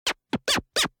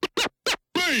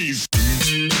bass.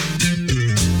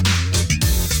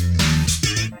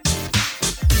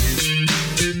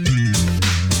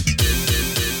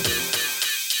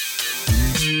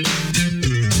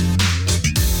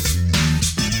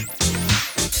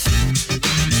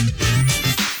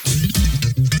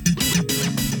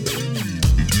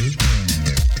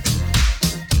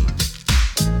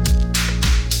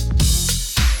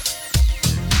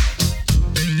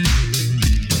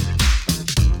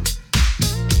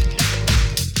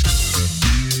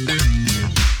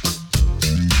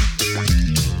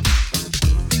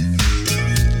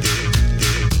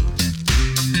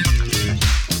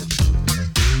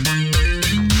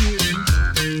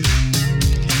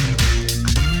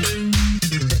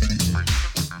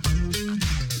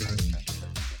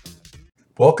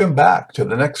 Welcome back to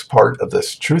the next part of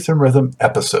this Truth and Rhythm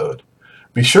episode.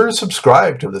 Be sure to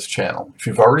subscribe to this channel. If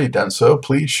you've already done so,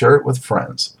 please share it with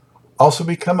friends. Also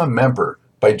become a member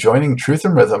by joining Truth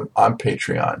and Rhythm on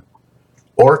Patreon,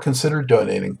 or consider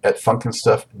donating at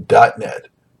funkinstuff.net.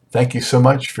 Thank you so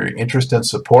much for your interest and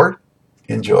support.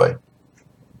 Enjoy.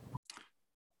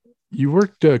 You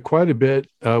worked quite a bit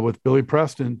with Billy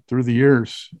Preston through the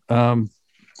years. And,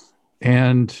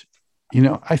 you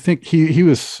know, I think he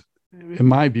was, in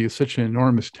my view, such an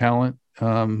enormous talent,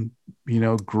 great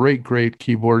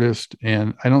keyboardist.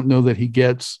 And I don't know that he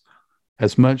gets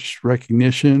as much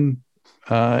recognition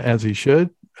as he should.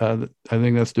 I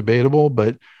think that's debatable,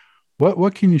 but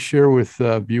what can you share with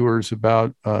viewers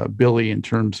about Billy in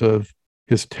terms of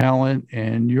his talent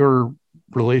and your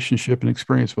relationship and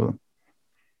experience with him?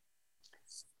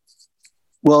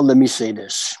 Well, let me say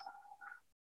this.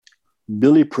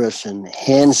 Billy Preston,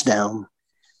 hands down,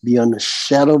 beyond a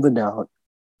shadow of a doubt.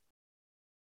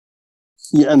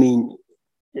 I mean,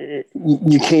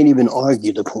 you can't even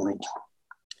argue the point.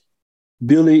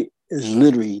 Billy is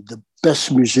literally the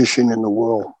best musician in the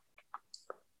world.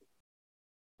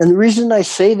 And the reason I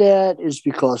say that is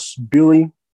because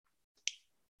Billy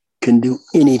can do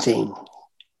anything,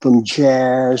 from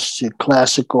jazz to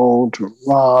classical to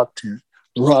rock to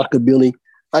rockabilly.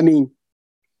 I mean,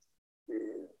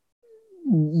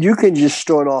 you can just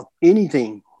start off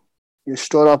anything. You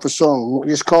start off a song,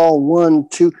 just call 1,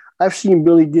 2. I've seen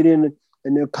Billy get in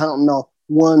and they're counting off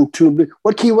 1, 2.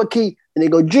 What key? And they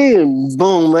go, G, and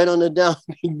boom, right on the down.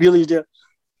 Billy's there.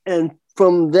 And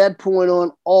from that point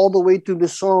on, all the way through the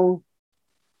song,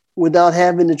 without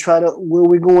having to try to, where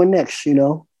we going next, you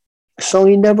know? A song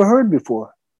you never heard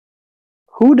before.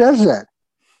 Who does that?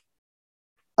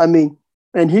 I mean,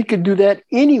 and he could do that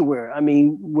anywhere. I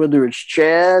mean, whether it's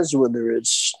jazz, whether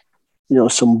it's,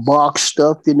 some Bach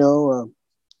stuff,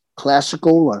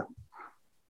 classical or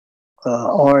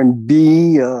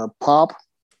R&B, pop,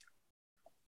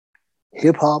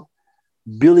 hip hop.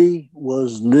 Billy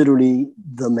was literally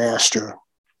the master.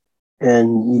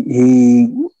 And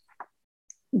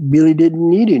Billy didn't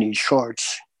need any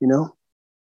charts,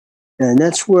 And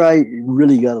that's where I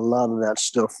really got a lot of that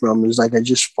stuff from. It's like I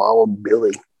just followed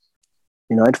Billy.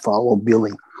 I'd follow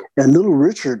Billy. And Little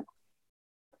Richard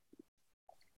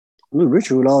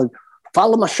would always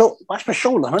follow my shoulder. Watch my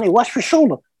shoulder, honey. Watch my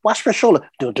shoulder. Watch my shoulder.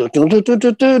 And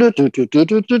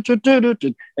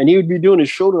he would be doing his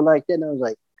shoulder like that. And I was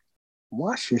like,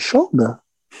 watch your shoulder.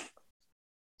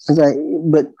 I was like,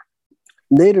 but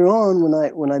later on,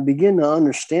 when I began to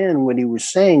understand what he was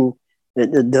saying,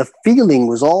 the feeling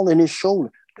was all in his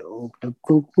shoulder. You and you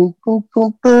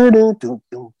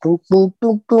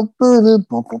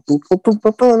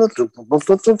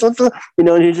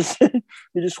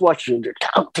just watch it.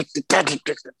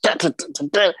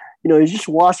 You just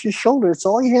watch your shoulder. It's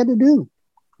all you had to do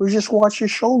was just watch your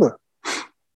shoulder.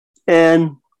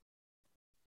 And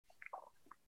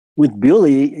with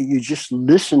Billy, you just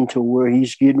listen to where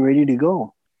he's getting ready to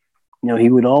go. He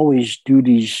would always do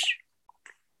these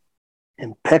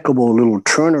impeccable little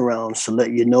turnarounds to let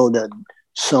you know that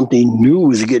something new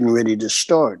was getting ready to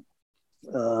start,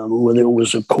 whether it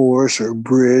was a chorus or a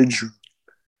bridge,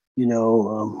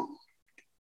 the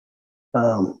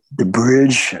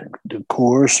bridge, the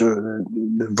chorus, or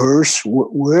the verse,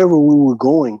 wherever we were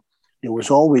going, there was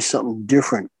always something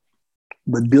different.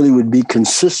 But Billy would be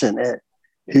consistent at,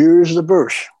 here's the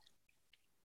verse,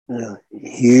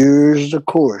 here's the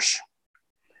chorus,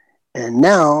 and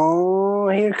now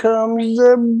here comes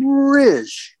the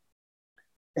bridge.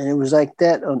 And it was like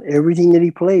that on everything that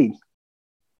he played.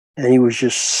 And he was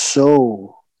just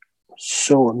so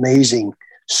amazing,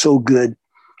 so good.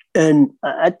 And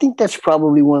I think that's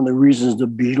probably one of the reasons the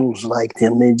Beatles liked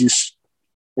him. They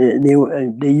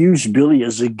used Billy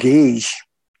as a gauge.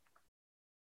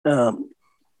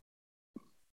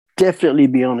 Definitely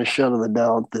beyond a shadow of a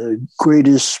doubt, the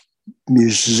greatest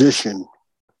musician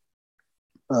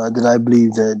that I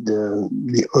believe that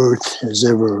the earth has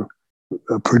ever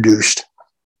produced.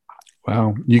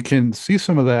 Wow. You can see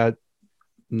some of that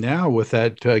now with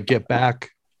that Get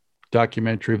Back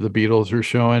documentary of the Beatles are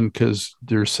showing, because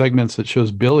there's segments that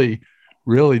shows Billy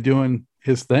really doing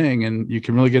his thing, and you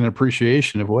can really get an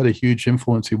appreciation of what a huge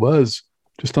influence he was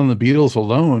just on the Beatles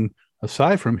alone,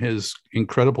 aside from his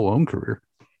incredible own career.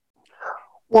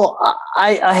 Well,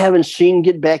 I haven't seen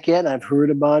Get Back yet. I've heard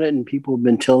about it, and people have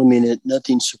been telling me that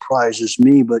nothing surprises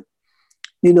me. But,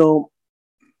 you know,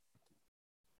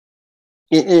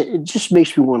 it just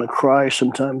makes me want to cry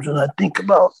sometimes when I think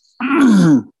about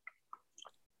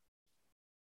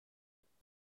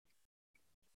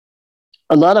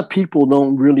a lot of people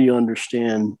don't really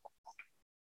understand,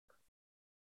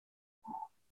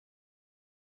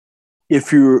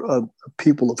 if you're a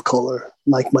people of color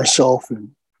like myself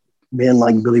and a man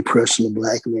like Billy Preston, a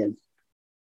black man.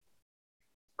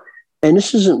 And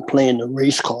this isn't playing the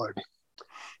race card.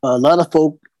 A lot of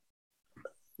folk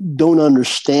don't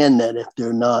understand that if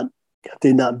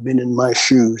they've not been in my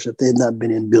shoes, if they've not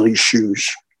been in Billy's shoes.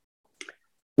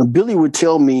 Now, Billy would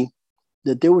tell me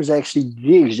that there was actually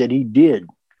gigs that he did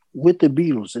with the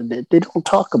Beatles, and they don't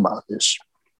talk about this,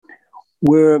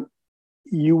 where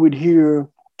you would hear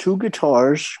two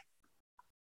guitars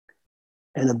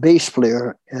and a bass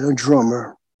player and a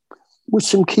drummer with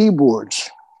some keyboards,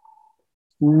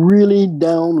 really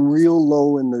down real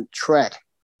low in the track.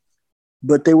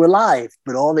 But they were live,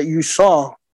 but all that you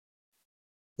saw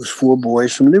was four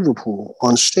boys from Liverpool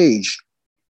on stage.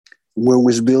 Where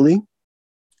was Billy?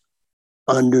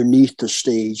 Underneath the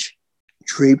stage,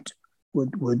 draped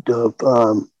with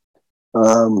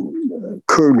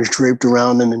curtains draped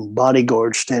around them and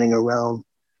bodyguards standing around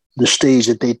the stage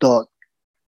that they thought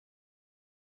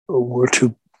were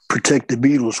to protect the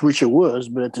Beatles, which it was,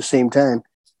 but at the same time,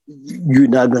 you're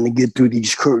not going to get through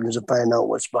these curtains and find out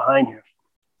what's behind you.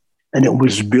 And it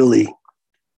was Billy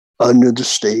under the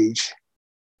stage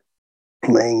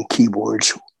playing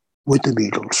keyboards with the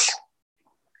Beatles,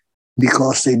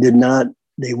 because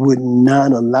they would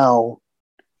not allow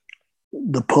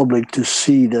the public to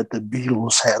see that the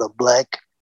Beatles had a black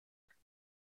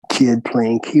kid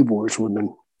playing keyboards with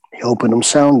them, helping them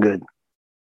sound good.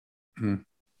 Mm.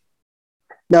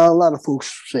 Now, a lot of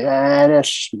folks say,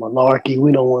 that's malarkey.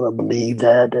 We don't want to believe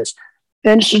that.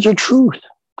 And this is the truth.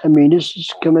 I mean, this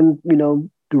is coming,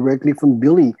 directly from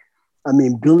Billy. I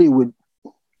mean, Billy would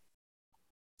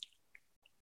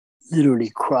literally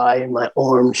cry in my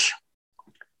arms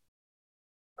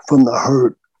from the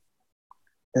hurt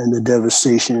and the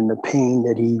devastation and the pain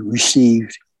that he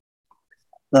received.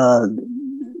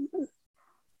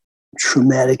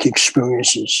 Traumatic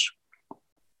experiences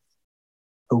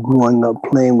of growing up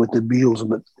playing with the Beatles,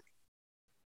 but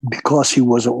because he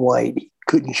wasn't white, he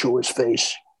couldn't show his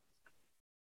face.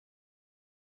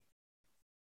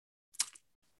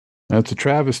 That's a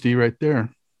travesty right there.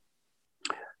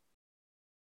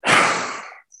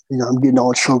 I'm getting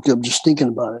all choked up just thinking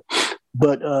about it.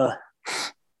 But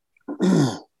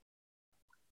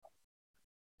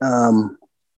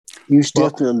he was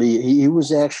he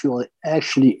was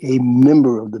actually a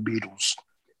member of the Beatles,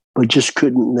 but just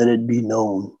couldn't let it be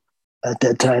known at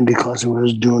that time because it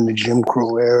was during the Jim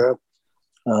Crow era.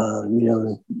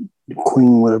 The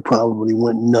Queen would have probably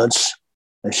went nuts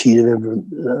if she'd have ever,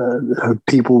 her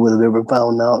people would have ever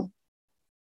found out,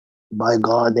 by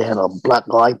God, they had a black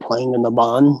guy playing in the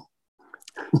band.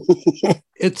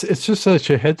 It's just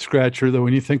such a head scratcher, though,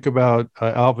 when you think about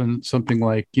Alvin, something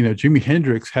like, Jimi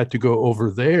Hendrix had to go over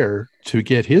there to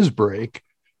get his break,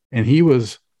 and he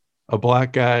was a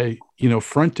black guy,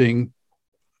 fronting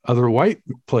other white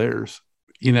players,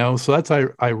 so that's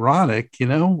ironic,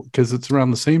 because it's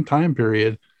around the same time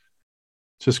period.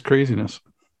 It's just craziness.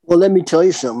 Well, let me tell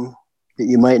you something that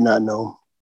you might not know.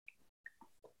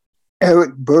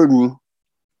 Eric Burdon,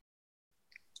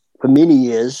 for many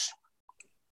years,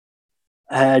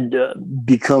 had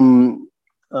become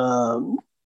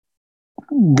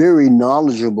very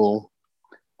knowledgeable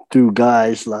through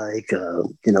guys like,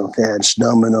 Fats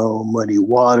Domino, Muddy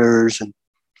Waters, and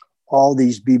all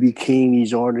these B.B. King,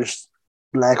 these artists,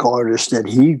 black artists that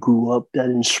he grew up, that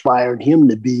inspired him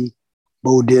to be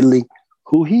Bo Diddley,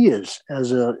 who he is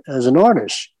as an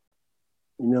artist,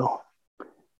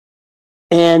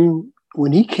 And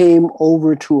when he came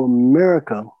over to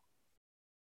America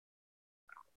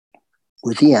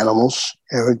with the Animals,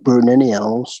 Eric Burdon and the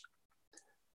Animals,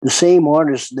 the same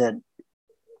artists that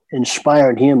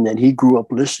inspired him, that he grew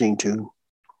up listening to,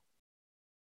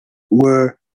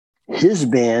 where his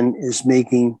band is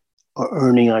making, or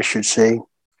earning, I should say,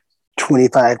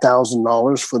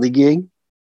 $25,000 for the gig.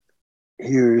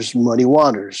 Here's Muddy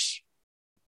Waters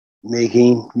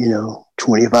making,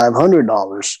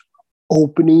 $2,500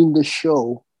 opening the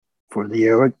show for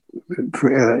Eric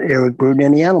Burdon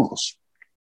and the Animals.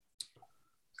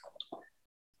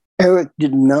 Eric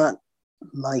did not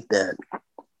like that,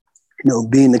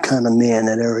 being the kind of man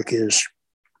that Eric is.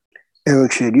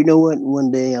 Eric said, you know what?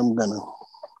 One day I'm gonna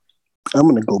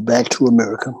go back to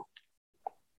America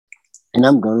and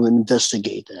I'm going to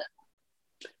investigate that.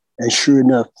 And sure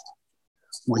enough,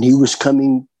 when he was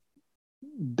coming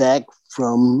back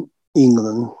from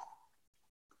England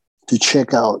to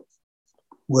check out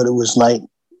what it was like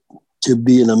to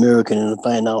be an American and to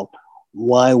find out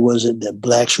why was it that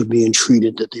blacks were being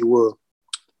treated that they were,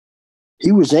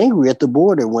 he was angry at the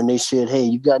border when they said, hey,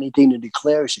 you got anything to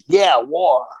declare? He said, yeah,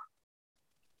 war.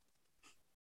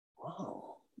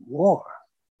 Wow, war.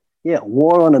 Yeah,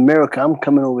 war on America. I'm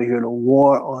coming over here to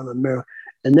war on America.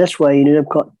 And that's why he ended up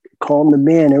calling the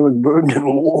band Eric Burdon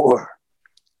War.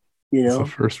 It's the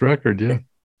first record, yeah.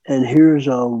 And here's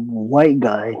a white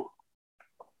guy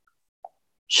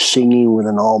singing with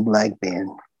an all-black band.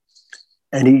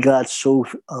 And he got so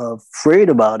afraid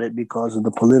about it because of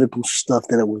the political stuff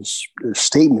that it was, the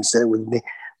statements that it was made,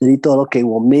 that he thought, okay,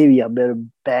 well, maybe I better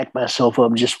back myself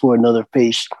up just for another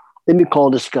face. Let me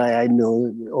call this guy I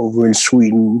know over in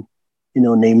Sweden,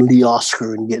 named Lee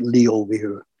Oscar, and get Lee over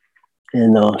here.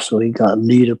 And so he got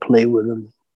Lee to play with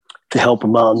him, to help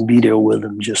him out and be there with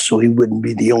him, just so he wouldn't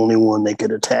be the only one they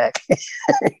could attack.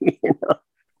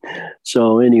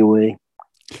 So anyway,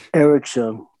 Eric is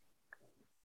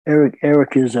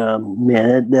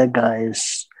man. That guy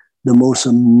is the most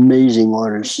amazing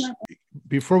artist.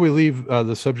 Before we leave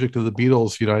the subject of the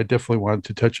Beatles, I definitely wanted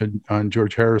to touch on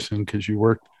George Harrison, because you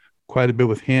worked quite a bit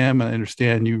with him, and I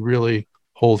understand you really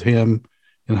hold him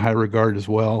in high regard as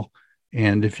well.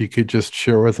 And if you could just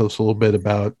share with us a little bit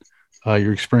about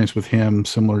your experience with him,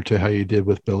 similar to how you did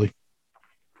with Billy.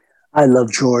 I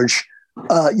love George.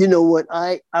 You know what?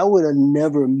 I would have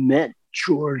never met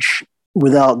George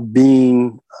without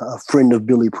being a friend of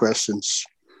Billy Preston's.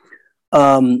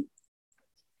 A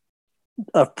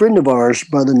friend of ours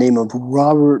by the name of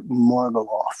Robert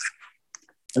Margoloff,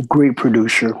 a great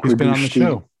producer. He's been on the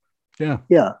show. Yeah.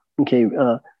 Yeah. Okay.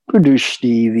 Produced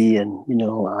Stevie and,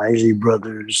 Isley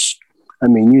Brothers. I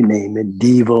mean, you name it.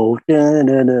 Devo.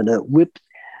 Whip.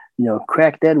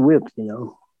 Crack that whip.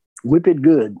 Whip it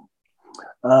good.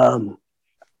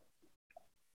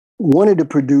 Wanted to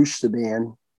produce the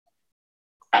band,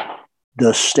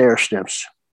 the Stair Steps.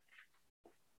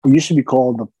 It used to be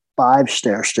called the 5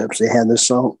 Stair Steps. They had this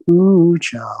song, "Ooh,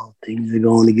 child, things are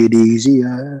going to get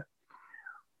easier."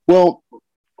 Well,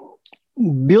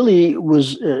 Billy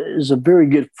is a very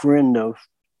good friend of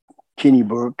Kenny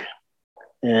Burke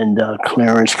and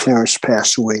Clarence. Clarence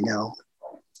passed away now,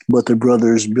 but the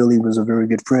brothers, Billy was a very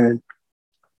good friend.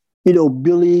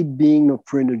 Billy, being a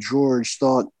friend of George,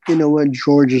 thought, what,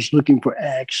 George is looking for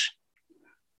acts.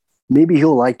 Maybe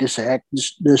he'll like this act,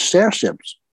 the Stair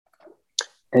Steps.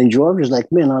 And George was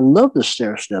like, man, I love the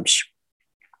Stair Steps.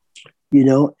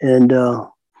 And I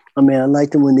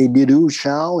liked them when they did Ooh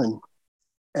Child and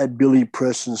at Billy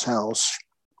Preston's house,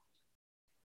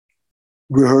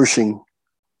 rehearsing.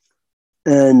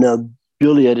 And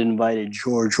Billy had invited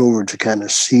George over to kind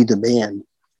of see the band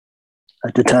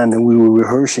at the time that we were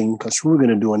rehearsing, because we were going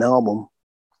to do an album.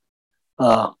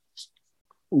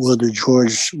 Whether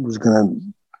George was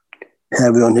going to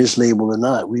have it on his label or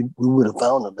not, we would have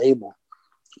found a label.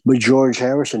 But George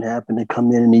Harrison happened to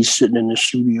come in, and he's sitting in the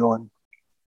studio, and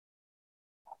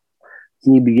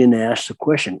he began to ask the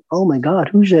question, oh my God,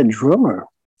 who's that drummer?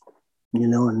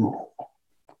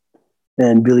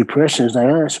 And Billy Preston is like,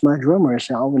 oh, that's my drummer. It's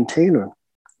Alvin Taylor.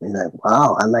 And he's like,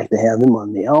 wow, I'd like to have him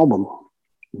on the album,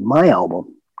 my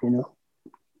album,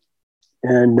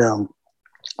 And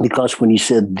because when he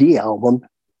said the album,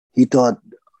 he thought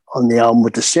on the album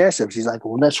with the Stair Steps. He's like,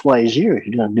 well, that's why he's here.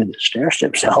 He's going to do the Stair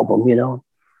Steps album,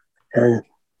 And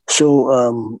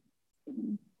so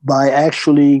by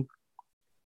actually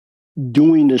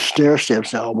doing the Stair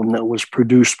Steps album that was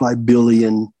produced by Billy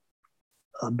and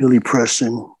Billy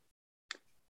Preston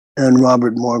and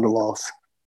Robert Margoloff,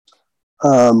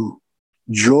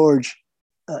 George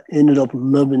ended up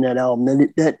loving that album.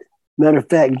 And that matter of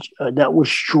fact, that was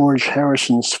George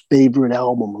Harrison's favorite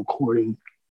album, according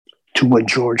to what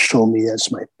George told me.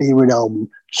 That's my favorite album,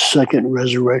 Second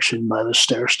Resurrection by the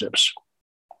Stair Steps.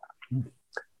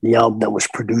 The album that was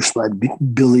produced by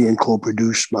Billy and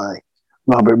co-produced by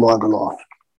Robert Margoloff.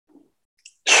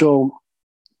 So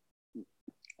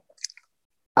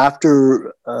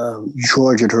after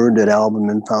George had heard that album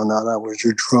and found out I was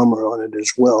your drummer on it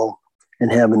as well,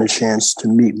 and having a chance to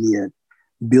meet me at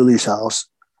Billy's house,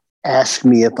 asked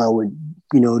me if I would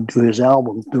do his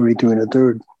album, 33 and a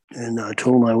Third. And I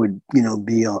told him I would,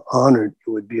 be honored. It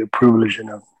would be a privilege and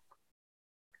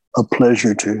a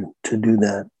pleasure to do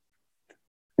that.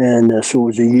 And so it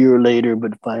was a year later,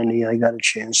 but finally I got a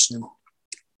chance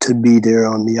to be there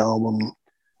on the album,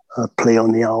 play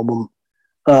on the album.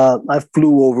 I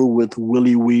flew over with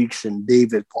Willie Weeks and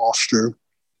David Foster.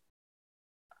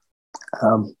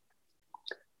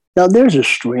 Now, there's a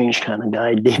strange kind of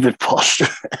guy, David Foster.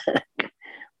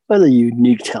 What a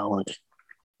unique talent.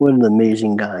 What an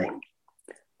amazing guy.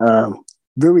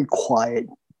 Very quiet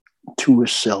to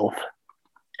himself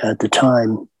at the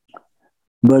time.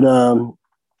 But, God,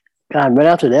 right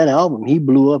after that album, he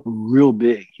blew up real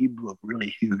big. He blew up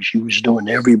really huge. He was doing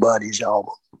everybody's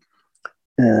album.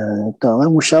 I thought, I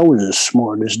wish I was as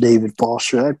smart as David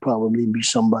Foster. I'd probably be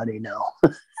somebody now.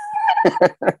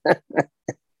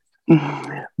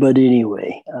 But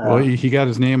anyway. Well, he got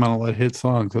his name on a lot of hit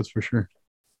songs, that's for sure.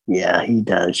 Yeah, he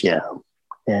does. Yeah.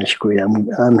 That's great.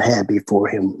 I'm happy for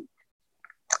him.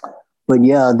 But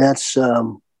yeah, that's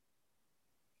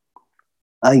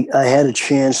I had a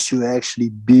chance to actually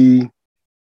be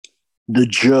the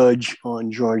judge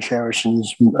on George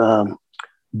Harrison's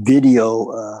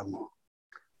video.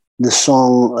 The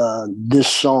song, This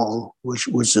Song, which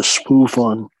was a spoof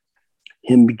on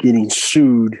him getting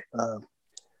sued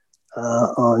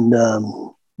on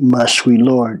My Sweet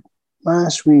Lord. My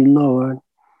Sweet Lord.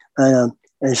 And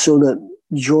so that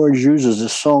George uses a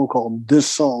song called This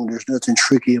Song. There's nothing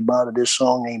tricky about it. This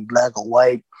song ain't black or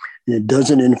white, and it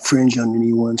doesn't infringe on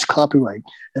anyone's copyright.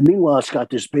 And meanwhile, it's got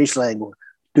this bass line going,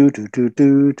 do do do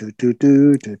do do do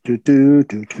do do do do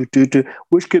do do do do,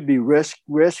 which could be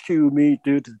rescue me,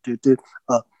 do do do do,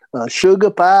 sugar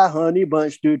pie, honey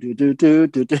bunch, do do do do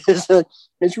do do.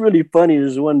 It's really funny.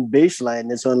 There's one bass line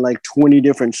that's on like 20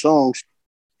 different songs,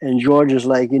 and George is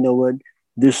like, you know what?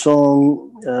 This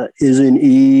song is in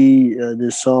E.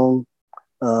 This song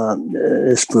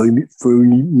is for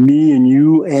me and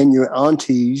you and your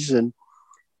aunties, and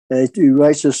he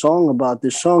writes a song about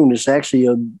this song. It's actually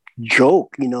a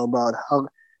joke, about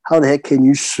how the heck can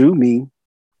you sue me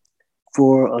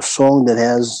for a song that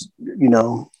has,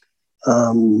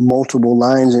 multiple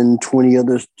lines in 20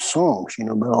 other songs,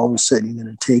 but all of a sudden you're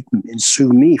going to take and sue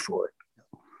me for it.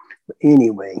 But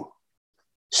anyway,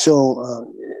 so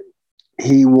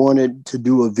he wanted to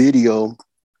do a video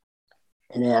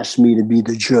and asked me to be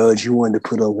the judge. He wanted to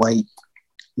put a white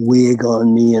wig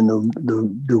on me and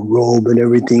the robe and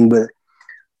everything, but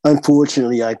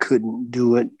unfortunately I couldn't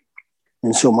do it.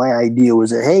 And so my idea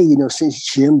was that, hey, since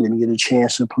Jim didn't get a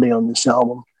chance to play on this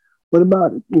album, what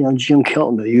about, Jim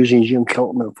Keltner, using Jim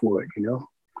Keltner for it,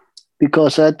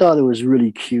 Because I thought it was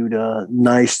really cute,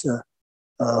 nice,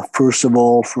 first of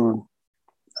all, for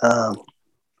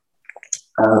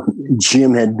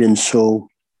Jim had been so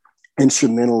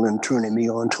instrumental in turning me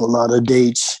on to a lot of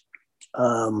dates.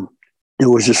 There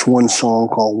was just one song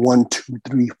called 1, 2,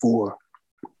 3, 4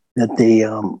 that they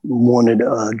wanted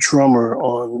a drummer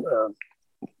on,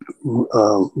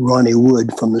 Ronnie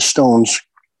Wood from the Stones.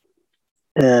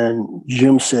 And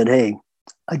Jim said, hey,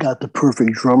 I got the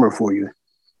perfect drummer for you.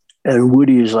 And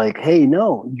Woody is like, hey,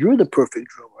 no, you're the perfect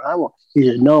drummer. He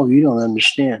said, no, you don't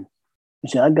understand. He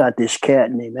said, I got this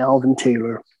cat named Alvin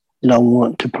Taylor that I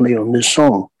want to play on this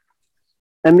song.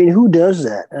 I mean, who does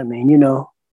that? I mean,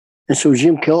 And so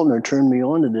Jim Keltner turned me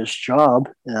on to this job,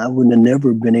 and I wouldn't have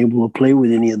never been able to play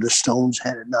with any of the Stones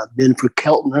had it not been for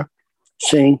Keltner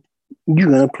saying, you're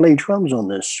going to play drums on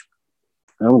this.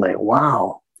 And I'm like,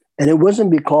 wow. And it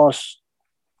wasn't because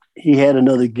he had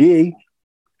another gig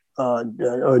or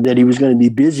that he was going to be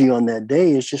busy on that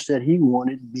day. It's just that he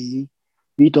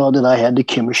thought that I had the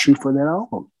chemistry for that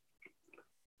album.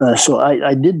 So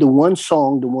I did the one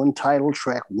song, the one title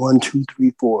track, 1, 2,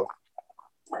 3, 4.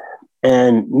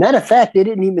 And matter of fact, they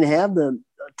didn't even have the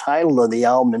title of the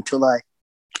album until the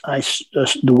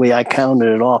way I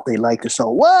counted it off. They liked the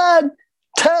song 1,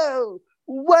 2,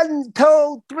 1,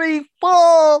 2, 3,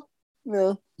 4.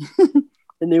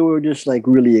 And they were just like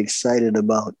really excited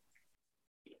about.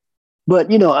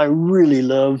 But I really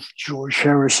love George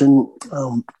Harrison.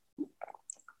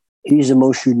 He's the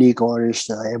most unique artist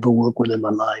that I ever worked with in my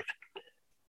life.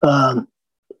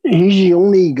 He's the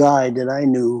only guy that I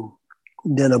knew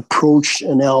that approached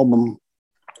an album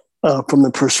from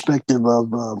the perspective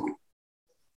of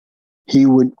he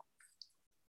would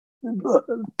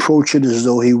approach it as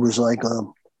though he was like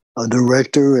a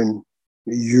director and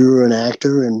you're an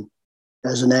actor, and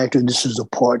as an actor, this is the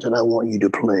part that I want you to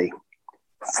play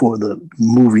for the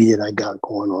movie that I got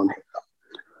going on here.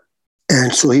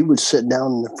 And so he would sit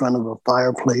down in the front of a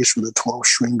fireplace with a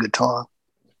 12-string guitar,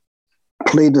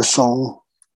 play the song,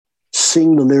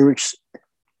 sing the lyrics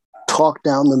talk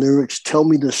down the lyrics, tell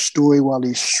me the story while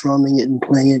he's strumming it and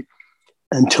playing it,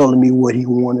 and telling me what he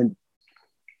wanted.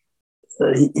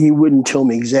 He wouldn't tell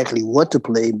me exactly what to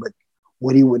play, but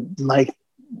what he would like,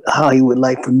 how he would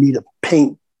like for me to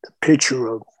paint the picture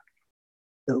of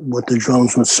what the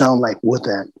drums would sound like with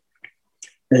that.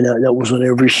 And that was on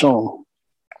every song.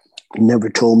 He never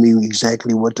told me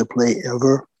exactly what to play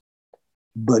ever,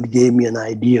 but gave me an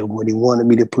idea of what he wanted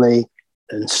me to play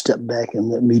and stepped back and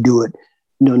let me do it.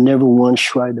 Never once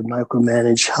tried to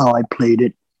micromanage how I played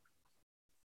it.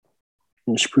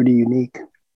 It's pretty unique.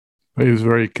 He was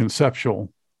very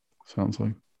conceptual, sounds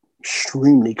like.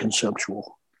 Extremely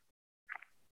conceptual.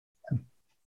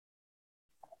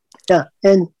 Yeah,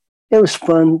 and it was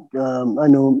fun. I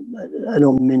know I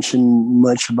don't mention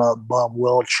much about Bob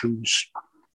Welch, who's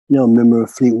a member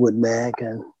of Fleetwood Mac,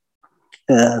 and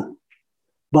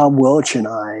Bob Welch and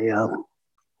I,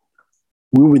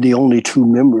 we were the only two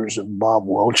members of Bob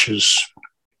Welch's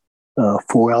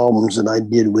 4 albums that I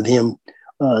did with him.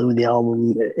 With the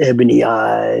album Ebony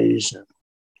Eyes,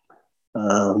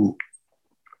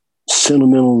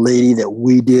 Sentimental Lady that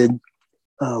we did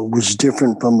was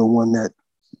different from the one that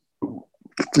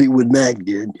Fleetwood Mac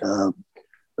did.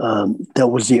 That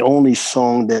was the only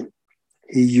song that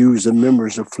he used the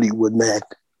members of Fleetwood Mac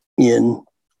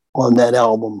on that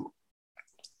album.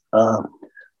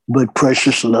 But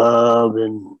Precious Love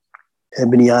and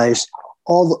Ebony Eyes,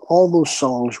 all those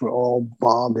songs were all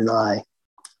Bob and I.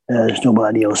 There's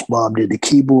nobody else. Bob did the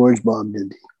keyboards. Bob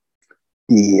did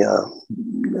the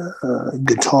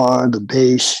guitar, the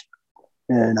bass,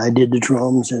 and I did the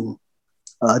drums. And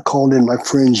I called in my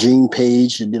friend Gene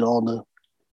Page and did all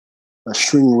the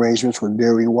string arrangements with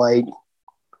Barry White.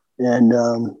 And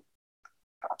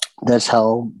that's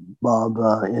how Bob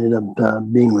ended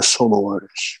up being a solo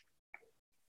artist.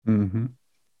 Mm-hmm.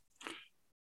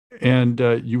 And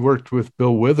you worked with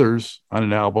Bill Withers on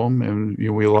an album, and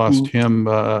we lost him,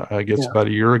 I guess, about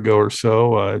a year ago or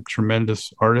so. A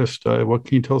tremendous artist. What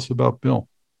can you tell us about Bill?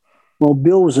 Well,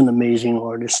 Bill was an amazing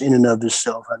artist in and of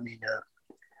himself. I mean,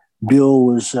 Bill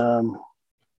was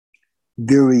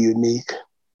very unique.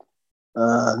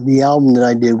 The album that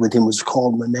I did with him was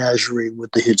called Menagerie,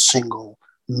 with the hit single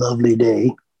Lovely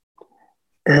Day.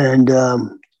 And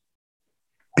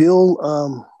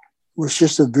Bill was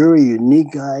just a very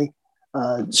unique guy.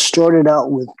 Started out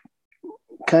with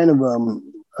kind of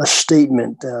a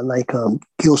statement, like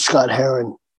Gil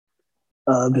Scott-Heron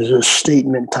was a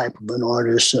statement type of an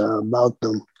artist about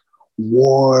the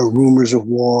war, rumors of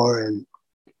war, and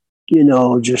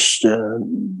just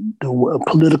the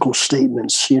political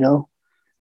statements,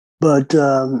 But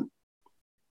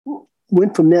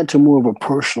went from that to more of a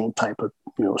personal type of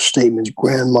statements,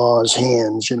 grandma's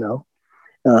hands,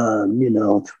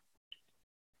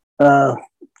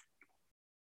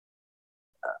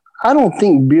 I don't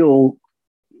think Bill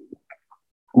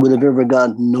would have ever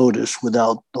gotten noticed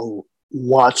without the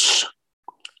Watts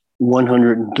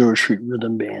 103rd Street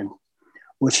Rhythm Band,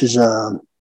 which is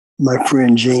my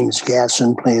friend James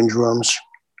Gatson playing drums,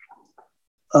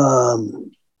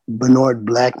 Bernard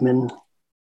Blackman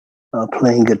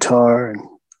playing guitar,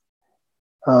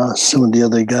 and some of the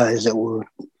other guys that were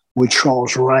with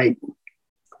Charles Wright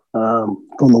from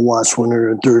the Watts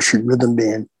 103rd Street Rhythm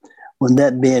Band. When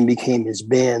that band became his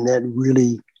band, that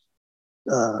really,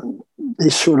 they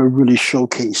sort of really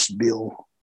showcased Bill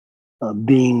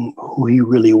being who he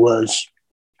really was.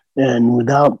 And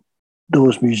without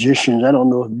those musicians, I don't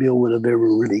know if Bill would have ever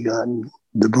really gotten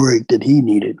the break that he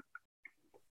needed.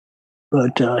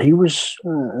 But he was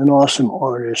an awesome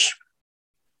artist,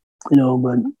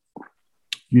 but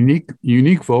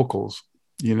unique vocals,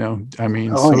 I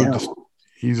mean,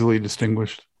 easily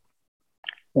distinguished.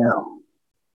 Yeah.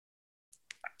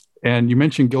 And you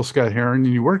mentioned Gil Scott-Heron,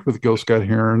 and you worked with Gil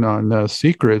Scott-Heron on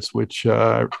Secrets, which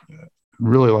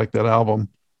really like that album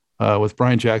with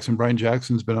Brian Jackson. Brian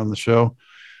Jackson's been on the show.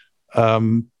 How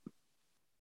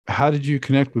did you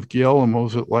connect with Gil, and what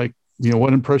was it like?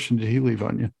 What impression did he leave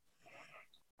on you?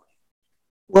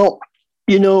 Well,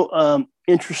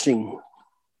 interesting.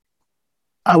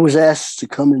 I was asked to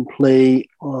come and play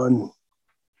on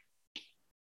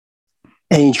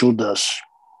Angel Dust.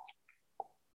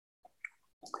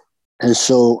 And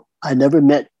so I never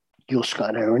met Gil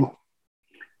Scott-Heron.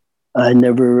 I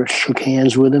never shook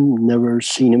hands with him, never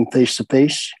seen him face to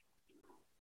face.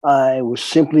 I was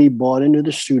simply brought into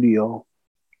the studio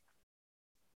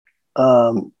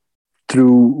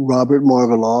through Robert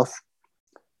Margoloff.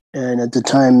 And at the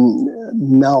time,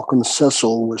 Malcolm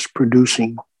Cecil was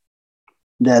producing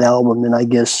that album. And I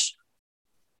guess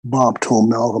Bob told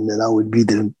Malcolm that I would be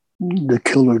the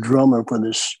killer drummer for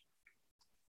this.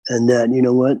 And that,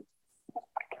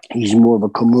 He's more of a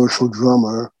commercial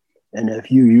drummer, and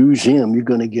if you use him, you're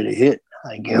going to get a hit.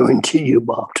 I guarantee you,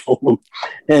 Bob told him.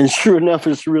 And sure enough,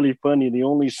 it's really funny. The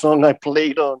only song I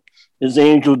played on is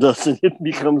Angel Dust, and it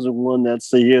becomes the one that's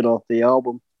the hit off the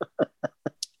album.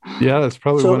 Yeah, that's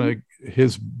probably one of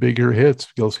his bigger hits,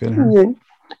 Gil Skinner. Yeah.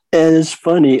 And it's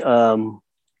funny. I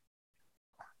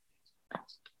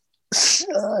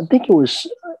think it was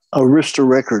Arista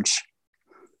Records.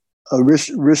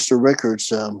 Arista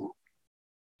Records.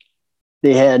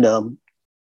 They had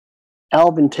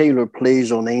Alvin Taylor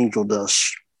plays on Angel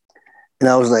Dust. And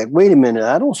I was like, wait a minute,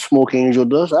 I don't smoke Angel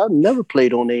Dust. I've never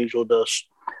played on Angel Dust.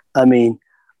 I mean,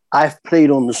 I've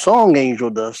played on the song Angel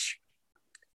Dust.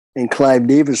 And Clive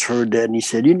Davis heard that and he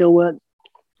said, you know what?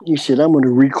 He said, I'm going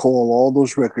to recall all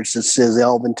those records that says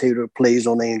Alvin Taylor plays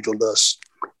on Angel Dust.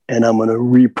 And I'm going to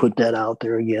re-put that out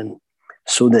there again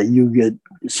so that you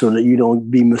don't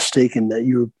be mistaken that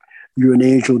you're an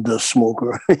Angel Dust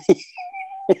smoker.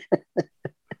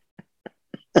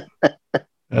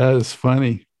 That is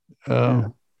funny.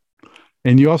 And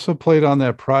you also played on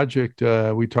that project.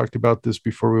 We talked about this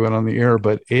before we went on the air,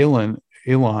 but Alon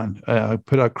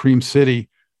put out Cream City,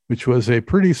 which was a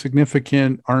pretty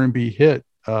significant R&B hit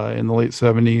in the late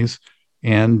 70s.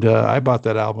 And I bought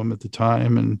that album at the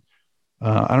time. And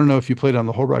I don't know if you played on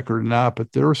the whole record or not,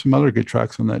 but there were some other good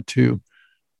tracks on that too.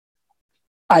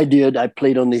 I did. I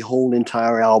played on the whole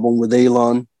entire album with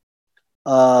Alon.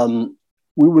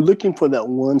 We were looking for that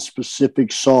one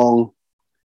specific song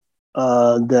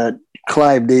that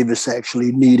Clive Davis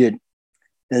actually needed.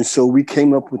 And so we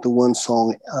came up with the one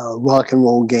song, Rock and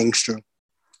Roll Gangster.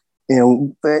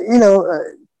 And,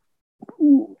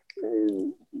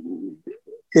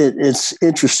 it's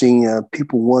interesting.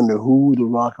 People wonder who the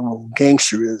rock and roll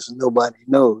gangster is. Nobody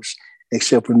knows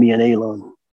except for me and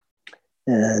Alon.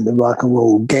 And the rock and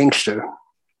roll gangster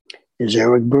is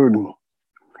Eric Burdon.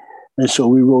 And so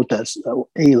we wrote that.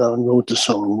 Alon wrote the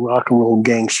song Rock and Roll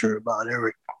Gangster about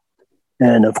Eric.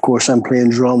 And of course, I'm playing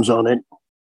drums on it.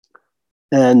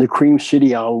 And the Cream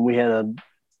City album, we had a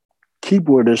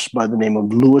keyboardist by the name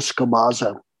of Louis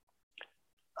Cabaza.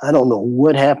 I don't know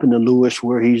what happened to Louis,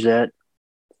 where he's at.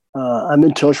 I'm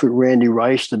in touch with Randy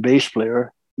Rice, the bass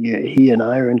player. Yeah, he and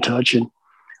I are in touch. And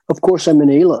of course, I'm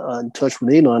in touch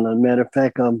with Alon. As a matter of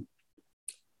fact,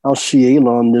 I'll see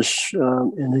Alon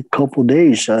in a couple of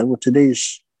days.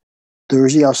 Today's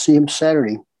Thursday. I'll see him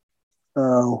Saturday.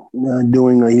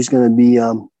 He's going to be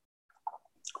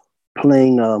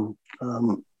playing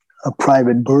a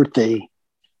private birthday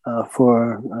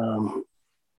for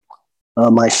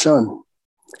my son.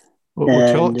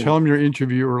 Well, tell him your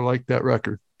interviewer liked that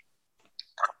record.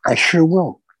 I sure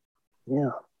will.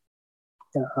 Yeah,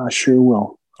 I sure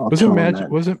will. Was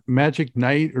it Magic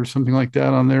Night or something like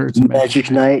that on there? It's Magic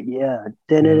Night, yeah.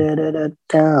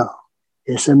 Da-da-da-da-da.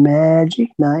 It's a magic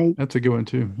night. That's a good one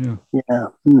too. Yeah. Yeah.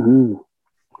 Mm-hmm.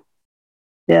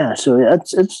 Yeah. So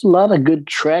it's a lot of good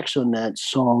tracks on that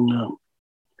song.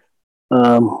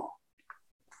 I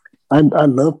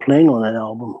love playing on that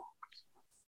album.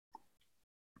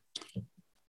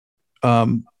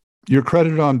 You're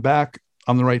credited on Back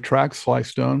on the Right Track, Sly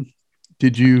Stone.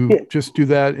 Did you just do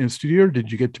that in studio, or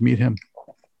did you get to meet him?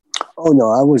 Oh no,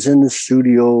 I was in the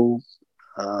studio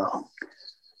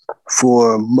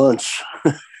for months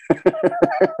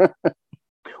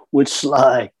with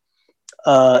Sly.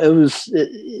 I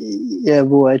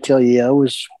tell you, it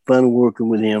was fun working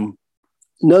with him.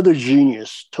 Another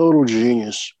genius, total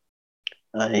genius.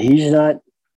 He's not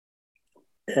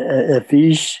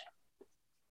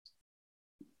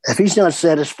if he's not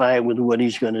satisfied with what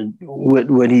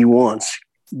he wants,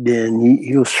 then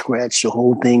he'll scratch the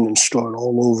whole thing and start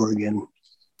all over again.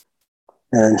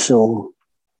 And so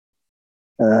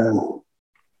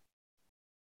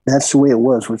that's the way it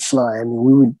was with Sly. I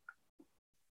mean,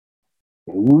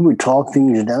 we would talk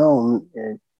things down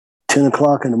at 10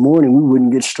 o'clock in the morning. We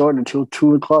wouldn't get started until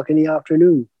 2 o'clock in the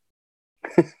afternoon.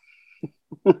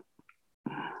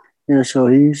 And so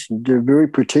they're very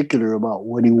particular about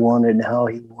what he wanted and how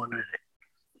he wanted it.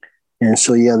 And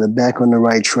so, yeah, the Back on the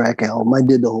Right Track album, I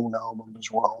did the whole album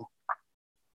as well.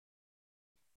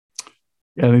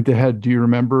 Yeah, I think they had Do You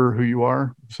Remember Who You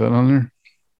Are? Is that on there?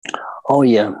 Oh,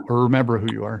 yeah. Or Remember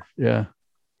Who You Are. Yeah.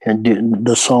 And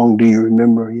the song Do You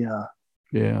Remember? Yeah.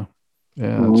 Yeah.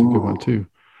 Yeah, that's a good one too.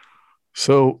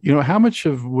 So, how much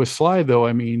with Sly, though,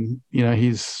 I mean,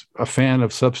 he's a fan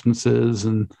of substances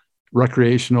and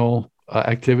recreational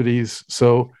activities.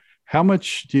 So how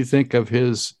much do you think of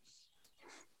his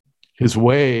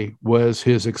way was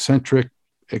his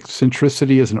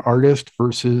eccentricity as an artist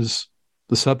versus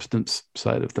the substance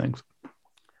side of things?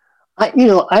 I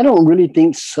don't really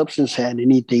think substance had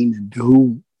anything to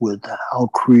do with how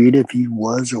creative he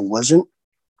was or wasn't.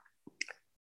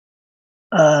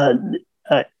 Uh,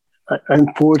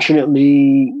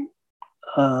 Unfortunately,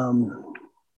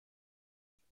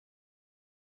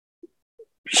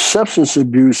 substance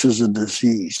abuse is a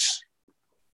disease.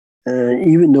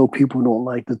 Even though people don't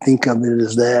like to think of it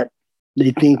as that,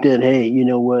 they think that, hey, you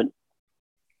know what,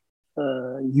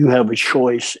 you have a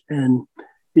choice. And,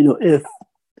 if,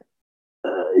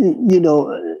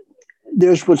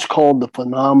 there's what's called the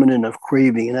phenomenon of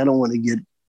craving. And I don't want to get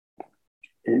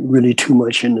really too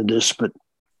much into this, but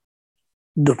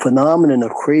the phenomenon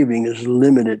of craving is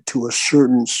limited to a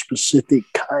certain specific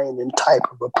kind and type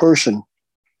of a person.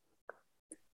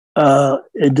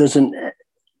 It doesn't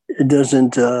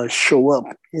show up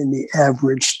in the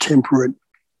average temperate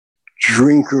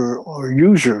drinker or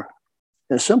user.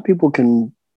 And some people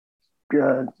can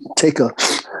take a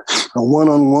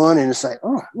one-on-one and it's like,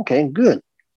 oh, okay, good.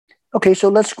 Okay, so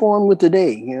let's go on with the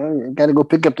day. I got to go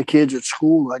pick up the kids at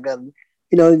school. I got to,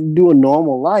 do a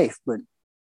normal life. But,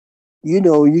 you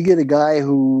get a guy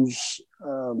who's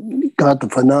got the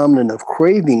phenomenon of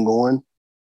craving going.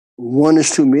 One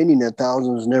is too many and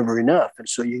 1,000 is never enough. And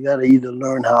so you got to either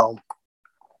learn how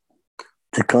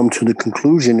to come to the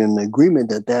conclusion and the agreement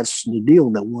that that's the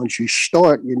deal, that once you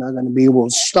start, you're not going to be able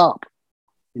to stop.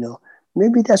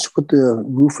 Maybe that's what the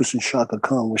Rufus and Shaka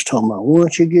Khan was talking about.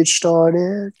 Once you get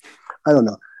started, I don't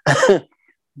know.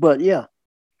 But yeah.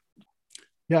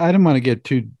 Yeah, I didn't want to get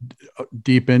too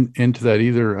deep into that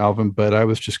either, Alvin, but I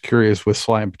was just curious with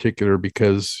Sly in particular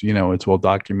because, it's well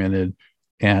documented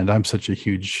and I'm such a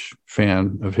huge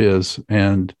fan of his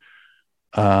and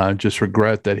just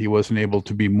regret that he wasn't able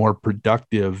to be more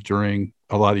productive during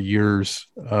a lot of years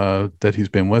that he's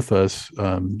been with us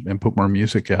and put more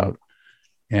music out.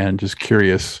 And just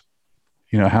curious,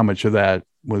 how much of that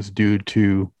was due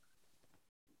to,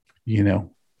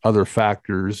 other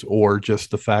factors or just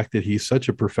the fact that he's such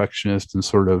a perfectionist and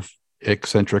sort of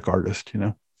eccentric artist,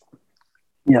 Yeah.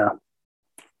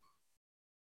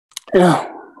 Yeah.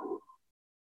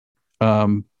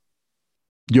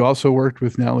 You also worked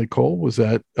with Natalie Cole. Was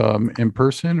that in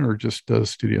person or just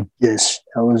studio? Yes,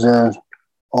 I was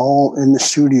all in the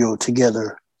studio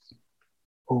together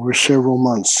over several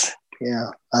months. Yeah,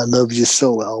 I Love You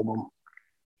So album.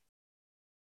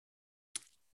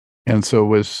 And so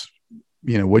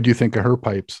what do you think of her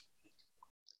pipes?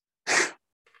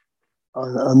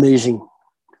 Amazing.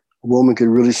 A woman could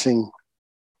really sing.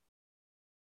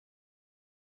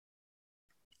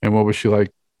 And what was she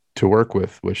like to work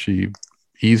with? Was she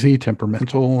easy,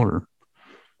 temperamental, or?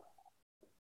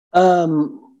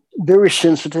 Very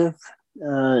sensitive.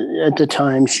 At the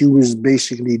time, she was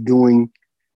basically doing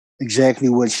exactly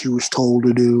what she was told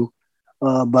to do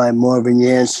by Marvin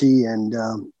Yancey and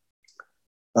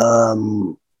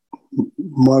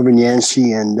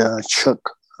Chuck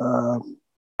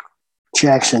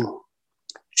Jackson,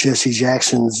 Jesse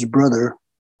Jackson's brother,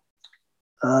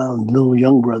 little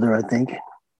young brother, I think,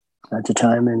 at the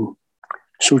time. And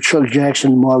so Chuck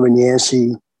Jackson, Marvin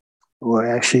Yancey were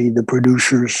actually the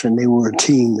producers, and they were a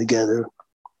team together.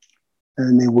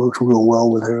 And they worked real well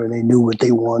with her, and they knew what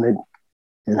they wanted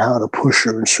and how to push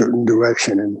her in a certain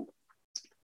direction. And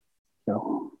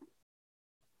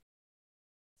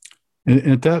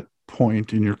at that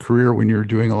point in your career, when you were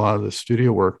doing a lot of the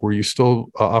studio work, were you still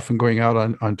often going out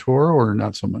on tour or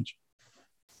not so much?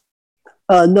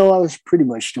 No, I was pretty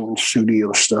much doing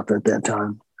studio stuff at that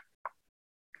time.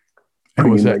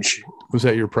 And was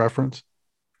that your preference?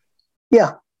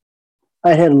 Yeah.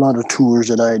 I had a lot of tours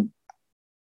that I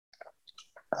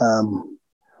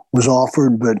was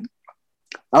offered, but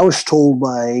I was told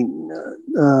by,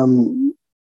 I'm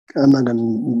not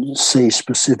going to say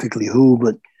specifically who,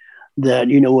 but that,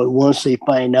 once they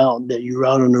find out that you're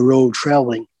out on the road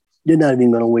traveling, they're not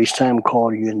even going to waste time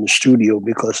calling you in the studio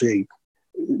because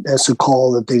that's a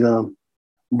call that they're going to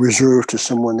reserve to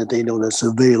someone that they know that's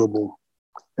available,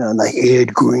 like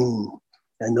Ed Green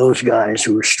and those guys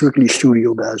who are strictly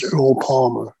studio guys, Earl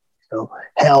Palmer,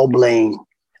 Hal Blaine.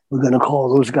 We're going to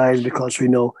call those guys because we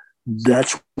know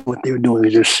that's what they're doing,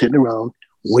 is they're sitting around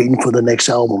waiting for the next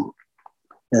album.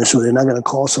 And so they're not going to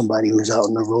call somebody who's out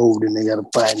on the road and they got to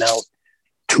find out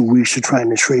 2 weeks of trying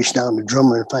to trace down the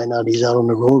drummer and find out he's out on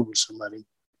the road with somebody.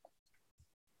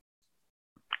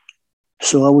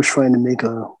 So I was trying to make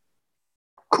a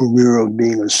career of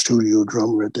being a studio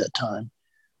drummer at that time.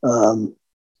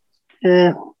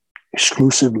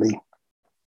 Exclusively.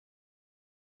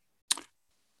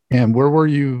 And where were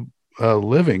you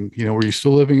living? Were you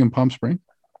still living in Palm Springs?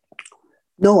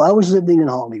 No, I was living in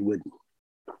Hollywood.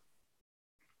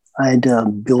 I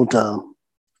had built a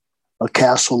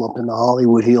castle up in the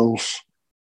Hollywood Hills.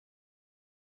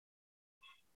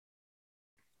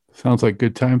 Sounds like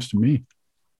good times to me.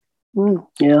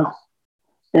 Yeah.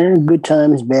 And good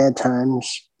times, bad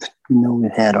times.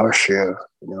 We've had our share,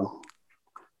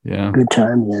 Yeah. Good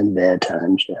times and bad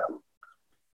times, yeah.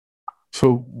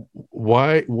 So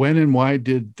when and why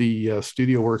did the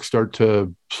studio work start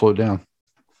to slow down?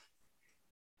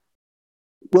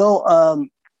 Well,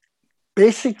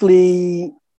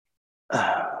 basically,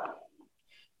 uh,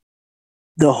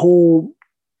 the whole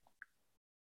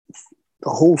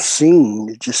scene,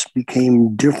 it just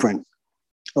became different.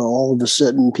 All of a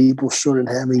sudden, people started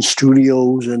having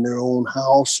studios in their own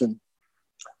house, and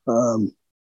um,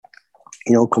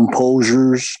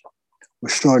 composers were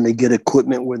starting to get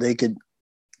equipment where they could,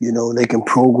 they can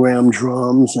program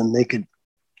drums, and they could,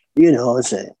 it's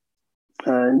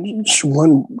just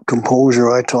one composer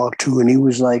I talked to, and he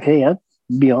was like, "Hey, I'd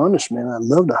be honest, man, I'd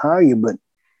love to hire you, but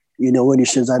you know what?" He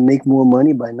says, "I make more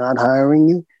money by not hiring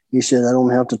you." He said, "I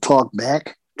don't have to talk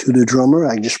back to the drummer.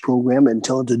 I just program it and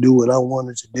tell it to do what I want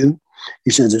it to do."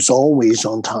 He says, "It's always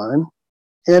on time,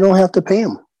 and I don't have to pay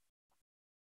him."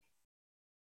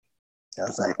 I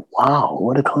was like, "Wow,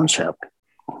 what a concept!"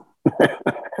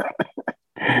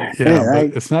 Yeah,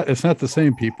 but it's not the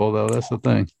same people though. That's the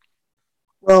thing.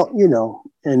 Well,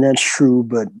 and that's true.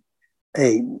 But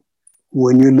hey,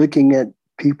 when you're looking at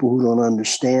people who don't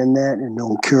understand that and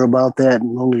don't care about that,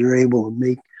 and only are able to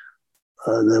make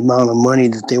the amount of money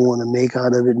that they want to make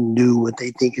out of it and do what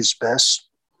they think is best,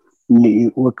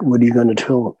 what are you going to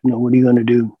tell? What are you going to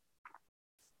do?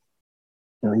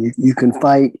 You can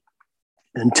fight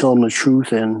and tell them the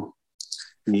truth, and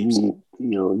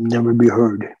never be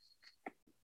heard.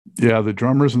 Yeah, the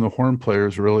drummers and the horn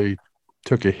players really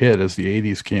took a hit as the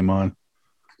 80s came on.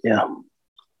 Yeah.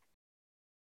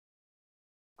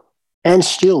 And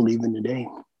still, even today.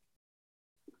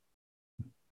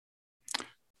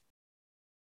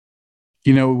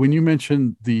 When you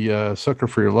mentioned the Sucker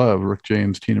for Your Love, Rick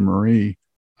James, Tina Marie,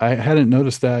 I hadn't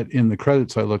noticed that in the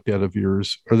credits I looked at of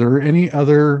yours. Are there any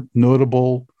other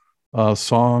notable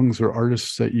songs or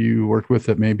artists that you worked with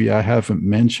that maybe I haven't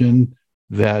mentioned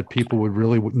that people would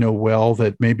really know well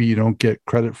that maybe you don't get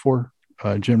credit for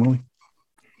generally?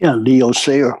 Yeah, Leo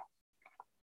Sayer.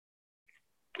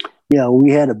 Yeah,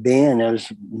 we had a band. That was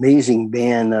an amazing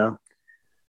band.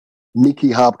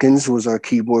 Nicky Hopkins was our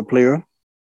keyboard player.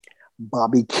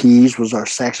 Bobby Keys was our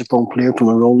saxophone player from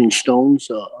the Rolling Stones,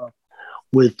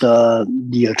 with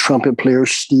the trumpet player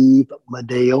Steve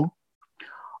Madeo.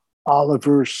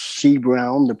 Oliver C.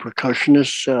 Brown, the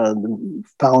percussionist, the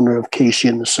founder of Casey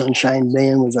and the Sunshine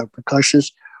Band, was our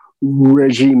percussionist.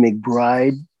 Reggie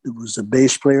McBride was the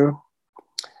bass player.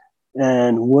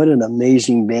 And what an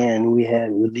amazing band we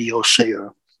had with Leo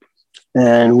Sayer.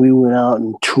 And we went out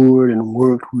and toured and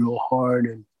worked real hard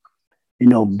and,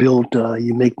 built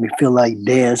You Make Me Feel Like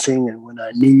Dancing and When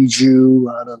I Need You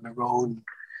out on the road.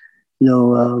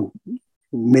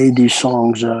 Made these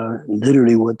songs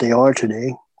literally what they are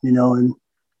today, and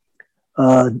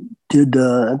I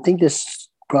think this is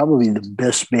probably the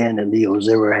best band that Leo's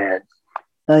ever had.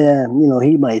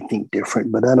 He might think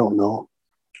different, but I don't know.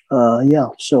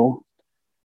 So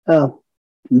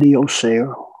Leo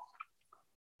Sayer.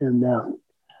 And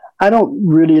I don't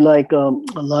really like a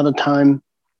lot of time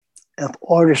if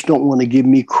artists don't want to give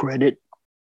me credit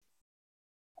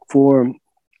for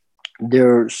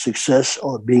their success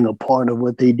or being a part of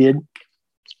what they did.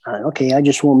 Okay, I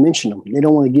just won't mention them. They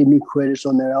don't want to give me credits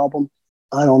on their album.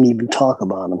 I don't even talk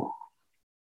about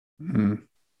them.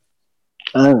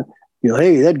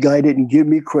 Hey, that guy didn't give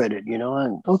me credit.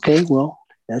 Okay, well,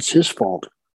 that's his fault.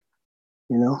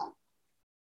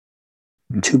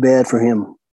 Too bad for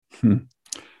him.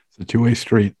 It's a two-way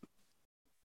street,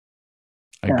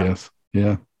 I guess.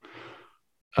 Yeah.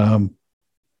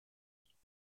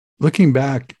 Looking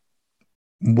back,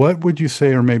 what would you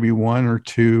say are maybe one or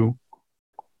two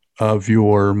of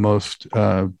your most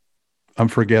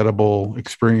unforgettable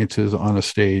experiences on a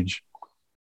stage?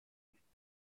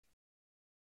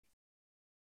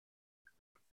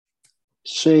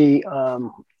 Say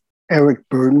Eric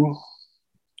Burden,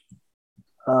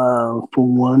 for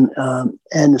one,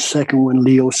 and the second one,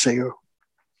 Leo Sayer.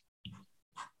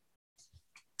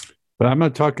 But I'm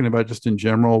not talking about just in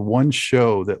general, one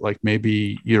show that like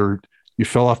maybe you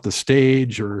fell off the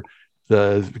stage or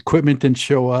the equipment didn't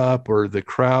show up or the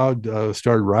crowd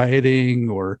started rioting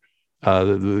or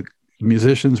the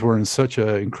musicians were in such an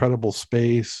incredible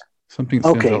space. Something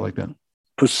stands out like that.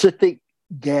 Pacific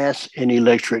Gas and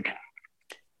Electric.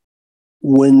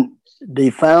 When they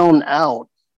found out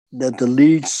that the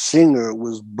lead singer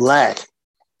was black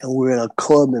and we're in a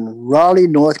club in Raleigh,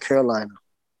 North Carolina,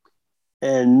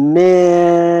 and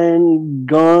man,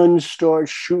 guns start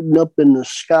shooting up in the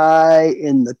sky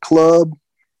in the club.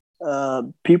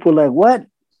 People like, what?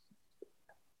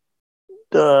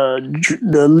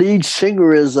 The lead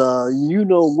singer is you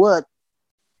know what?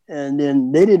 And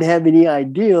then they didn't have any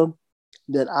idea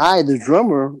that the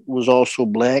drummer, was also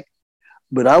black.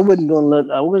 But I wasn't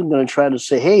gonna try to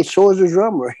say, hey, so is the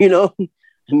drummer, you know. I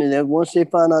mean, once they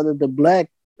found out that the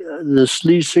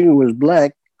lead singer was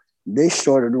black, they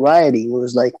started rioting. It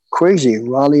was like crazy in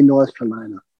Raleigh, North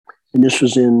Carolina. And this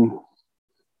was in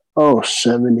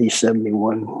 70,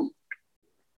 71.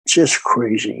 Just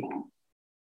crazy.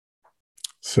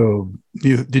 So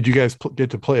did you guys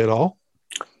get to play at all?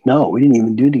 No, we didn't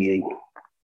even do the gig.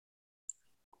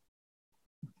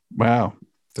 Wow.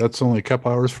 That's only a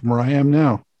couple hours from where I am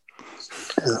now.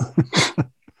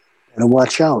 Gotta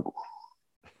watch out.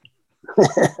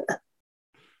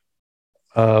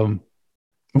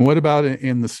 What about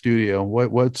in the studio?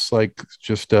 What's like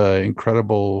just an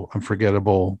incredible,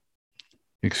 unforgettable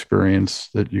experience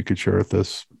that you could share with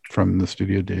us from the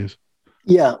studio days?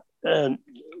 Yeah.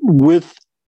 With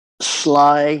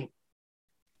Sly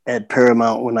at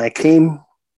Paramount, when I came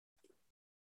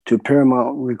to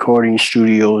Paramount Recording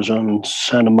Studios on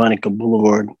Santa Monica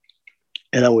Boulevard,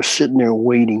 and I was sitting there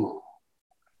waiting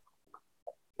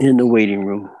in the waiting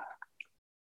room.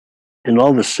 And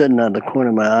all of a sudden, out of the corner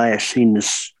of my eye, I seen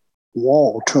this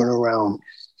wall turn around,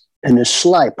 and this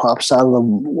Sly pops out of the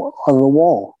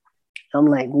wall. I'm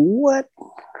like, what?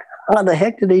 How the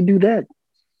heck did they do that?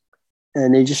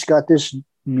 And they just got this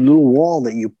little wall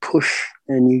that you push,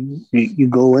 and you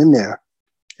go in there.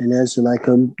 And that's like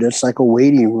a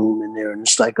waiting room in there, and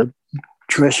it's like a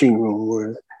dressing room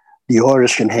where the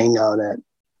artist can hang out at.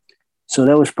 So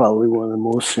that was probably one of the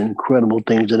most incredible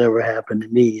things that ever happened to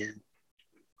me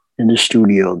in the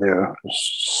studio there.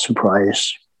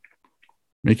 Surprise.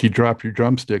 Make you drop your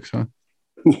drumsticks, huh?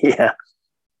 Yeah.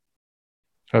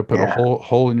 I put a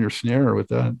hole in your snare with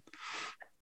that.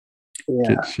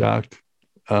 Yeah. Get shocked.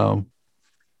 And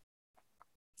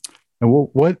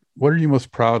what are you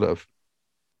most proud of?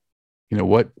 You know,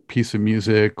 what piece of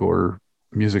music or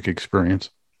music experience?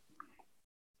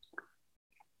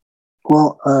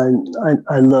 Well,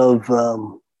 I love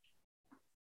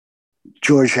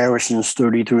George Harrison's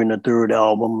 33 and a Third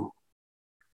album.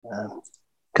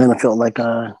 Kind of felt like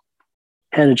I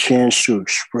had a chance to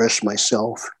express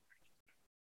myself.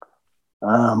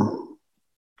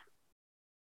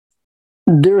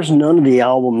 There's none of the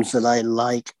albums that I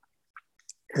like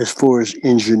as far as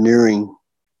engineering.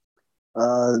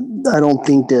 I don't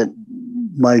think that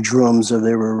my drums have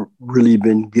ever really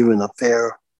been given a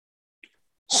fair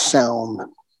sound.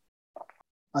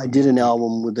 I did an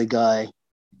album with a guy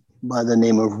by the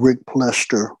name of Rick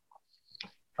Plester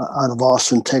out of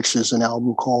Austin, Texas, an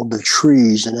album called The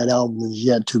Trees, and that album is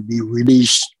yet to be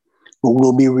released, but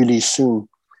will be released soon.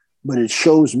 But it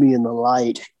shows me in the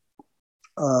light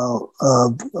of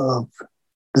the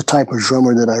type of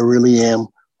drummer that I really am,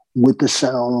 with the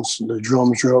sounds. The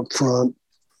drums are up front,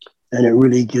 and it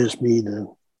really gives me the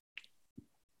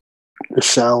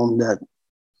sound that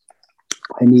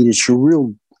I need. It's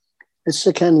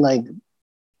a kind of like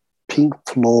Pink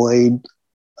Floyd,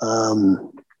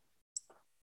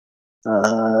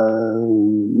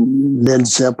 Led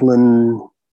Zeppelin,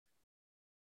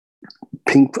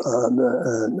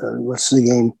 what's the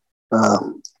game?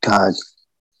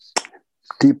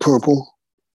 Deep Purple.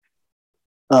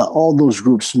 All those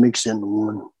groups mixed into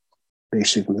one,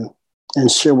 basically,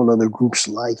 and several other groups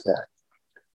like that,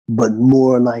 but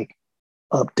more like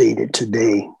updated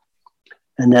today.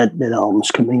 And that album's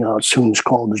coming out soon. It's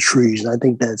called The Trees. And I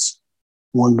think that's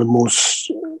one of the most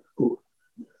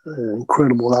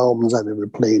incredible albums I've ever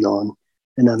played on,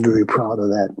 and I'm very proud of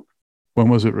that. When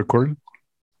was it recorded?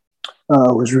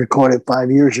 It was recorded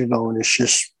 5 years ago, and it's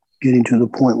just getting to the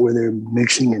point where they're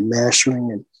mixing and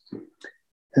mastering, and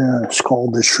it's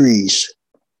called The Trees.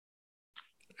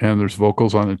 And there's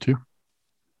vocals on it too?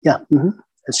 Yeah,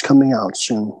 it's coming out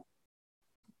soon.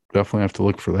 Definitely have to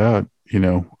look for that. You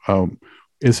know,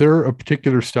 is there a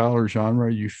particular style or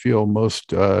genre you feel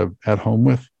most at home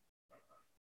with?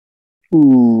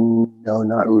 No,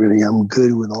 not really. I'm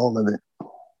good with all of it.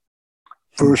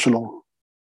 Versatile.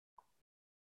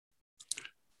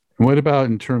 What about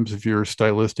in terms of your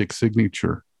stylistic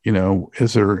signature? You know,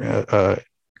 is there a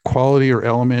quality or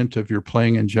element of your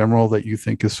playing in general that you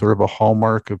think is sort of a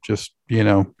hallmark of just, you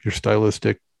know, your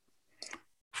stylistic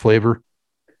flavor?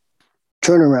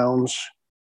 Turnarounds.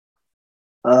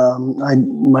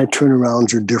 My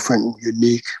turnarounds are different and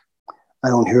unique. I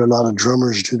don't hear a lot of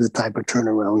drummers do the type of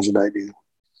turnarounds that I do.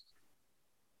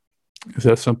 Is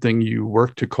that something you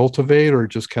work to cultivate, or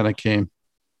just kind of came?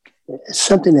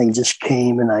 something that just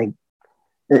came, and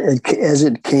as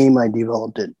it came, I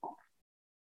developed it.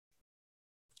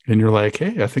 And you're like,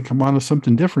 hey, I think I'm onto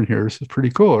something different here. This is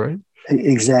pretty cool, right?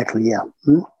 Exactly, yeah.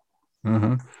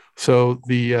 Uh-huh. So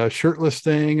the shirtless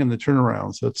thing and the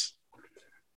turnarounds, that's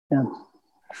Yeah.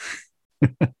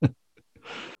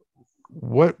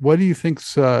 What do you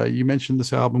think's you mentioned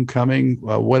this album coming.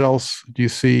 What else do you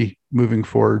see moving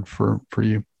forward for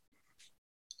you?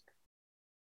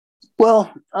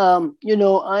 Well, I'm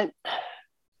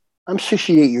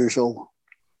 68 years old.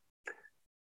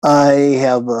 I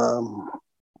have a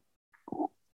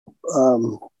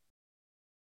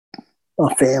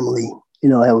family.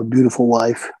 I have a beautiful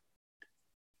wife,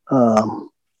 um,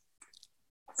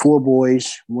 4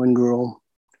 boys, 1 girl,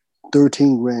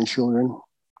 13 grandchildren,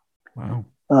 Wow.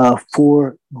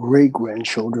 4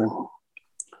 great-grandchildren.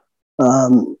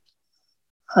 Um,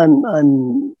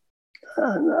 I'm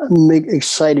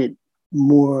excited,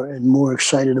 more and more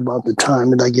excited about the time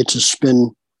that I get to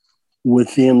spend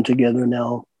with them together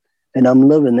now. And I'm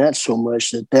loving that so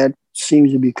much that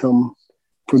seems to become,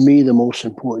 for me, the most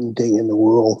important thing in the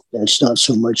world. It's not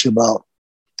so much about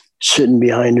sitting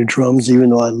behind the drums, even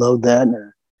though I love that,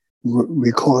 and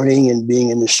recording and being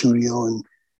in the studio. And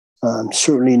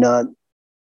certainly not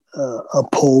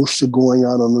opposed to going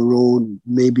out on the road.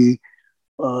 Maybe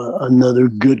another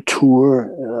good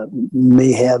tour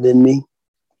may have in me.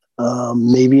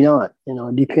 Maybe not.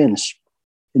 It depends.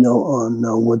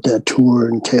 On what that tour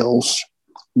entails,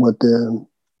 what the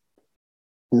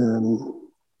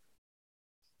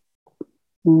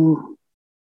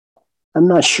I'm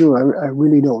not sure. I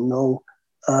really don't know.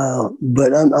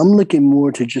 But I'm looking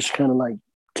more to just kind of like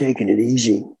taking it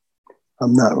easy.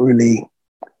 I'm not really,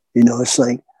 it's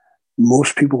like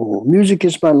most people, music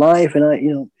is my life,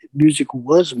 and music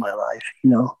was my life,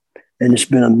 and it's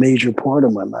been a major part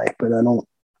of my life, but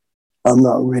I'm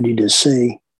not ready to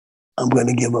say I'm going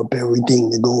to give up everything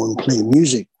to go and play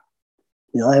music.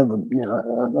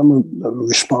 I'm a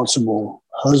responsible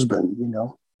husband,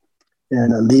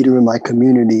 and a leader in my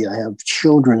community. I have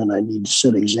children and I need to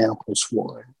set examples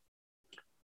for.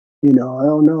 I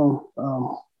don't know.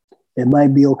 It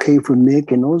might be okay for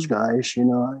Mick and those guys,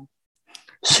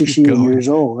 68 years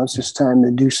old. That's just time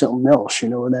to do something else. You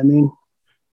know what I mean?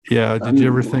 Yeah. Did you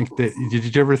ever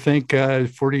think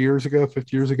 40 years ago,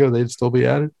 50 years ago, they'd still be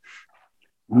at it?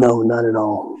 No, not at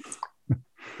all.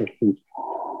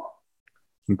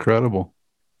 Incredible.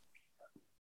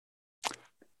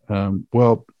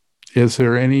 Well, is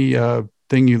there any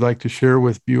thing you'd like to share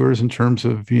with viewers in terms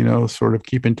of, sort of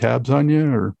keeping tabs on you,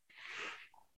 or?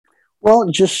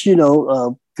 Well, just,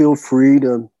 feel free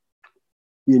to,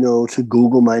 to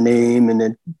Google my name, and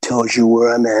it tells you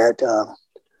where I'm at.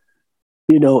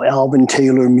 Alvin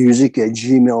Taylor Music at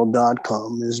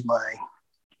gmail.com is my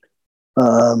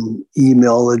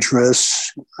email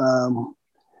address.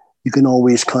 You can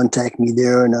always contact me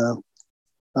there, and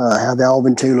have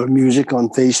Alvin Taylor Music on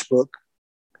Facebook.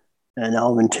 And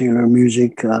Alvin Taylor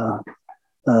Music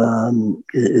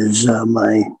is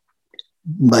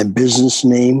my business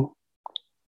name.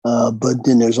 But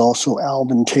then there's also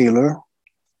Alvin Taylor.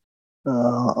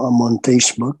 I'm on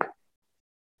Facebook,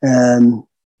 and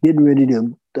getting ready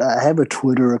to. I have a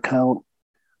Twitter account.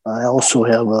 I also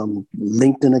have a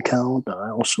LinkedIn account.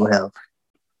 I also have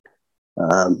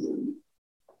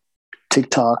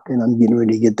TikTok, and I'm getting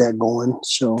ready to get that going.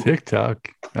 So TikTok,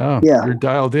 oh yeah, you're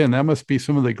dialed in. That must be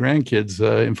some of the grandkids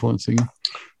influencing you.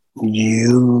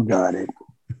 You got it.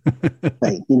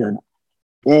 Like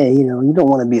hey, you don't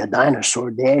want to be a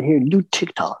dinosaur, Dad. Here, do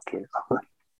TikTok.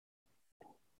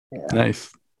 Yeah.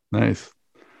 Nice.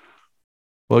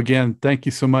 Well, again, thank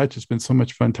you so much. It's been so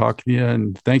much fun talking to you,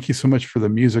 and thank you so much for the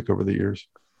music over the years.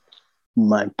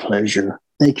 My pleasure.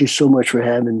 Thank you so much for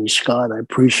having me, Scott. I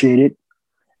appreciate it.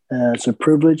 It's a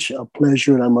privilege, a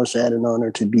pleasure, and I must add an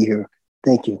honor to be here.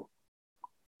 Thank you.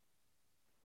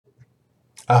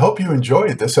 I hope you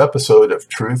enjoyed this episode of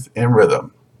Truth in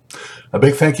Rhythm. A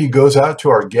big thank you goes out to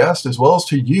our guest as well as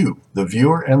to you, the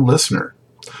viewer and listener.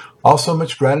 Also,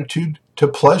 much gratitude to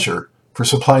Pleasure for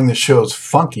supplying the show's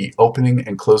funky opening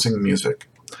and closing music.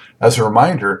 As a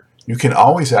reminder, you can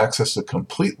always access the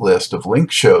complete list of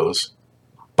linked shows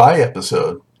by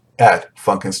episode at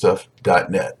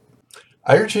funknstuff.net.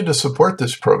 I urge you to support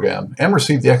this program and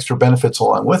receive the extra benefits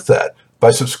along with that by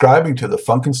subscribing to the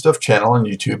Funk and Stuff channel on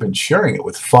YouTube and sharing it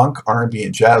with funk, R&B,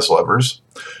 and jazz lovers,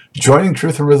 joining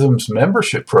Truth in Rhythm's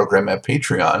membership program at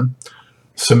Patreon,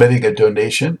 submitting a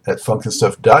donation at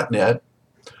funkandstuff.net,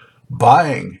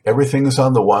 buying Everything is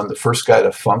on the One, the First Guide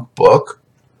to Funk book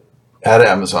at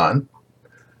Amazon,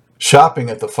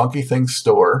 shopping at the Funky Things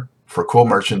store for cool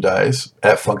merchandise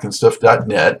at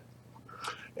funkandstuff.net,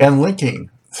 and linking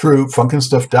through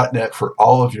funkinstuff.net for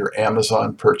all of your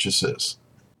Amazon purchases.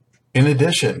 In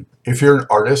addition, if you're an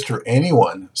artist or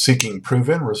anyone seeking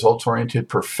proven, results-oriented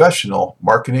professional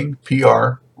marketing,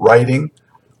 PR, writing,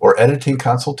 or editing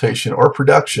consultation or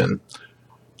production,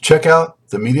 check out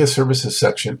the media services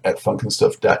section at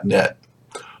funkinstuff.net.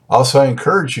 Also, I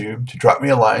encourage you to drop me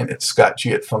a line at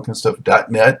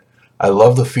scottg@funkinstuff.net. I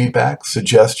love the feedback,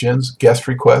 suggestions, guest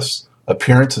requests,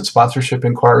 appearance and sponsorship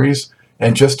inquiries,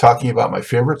 and just talking about my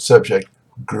favorite subject,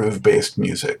 groove-based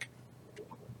music.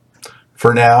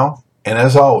 For now, and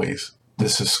as always,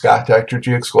 this is Scott Dr.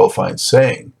 GX Goldfine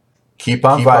saying, keep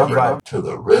on vibing to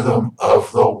the rhythm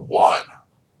of the one.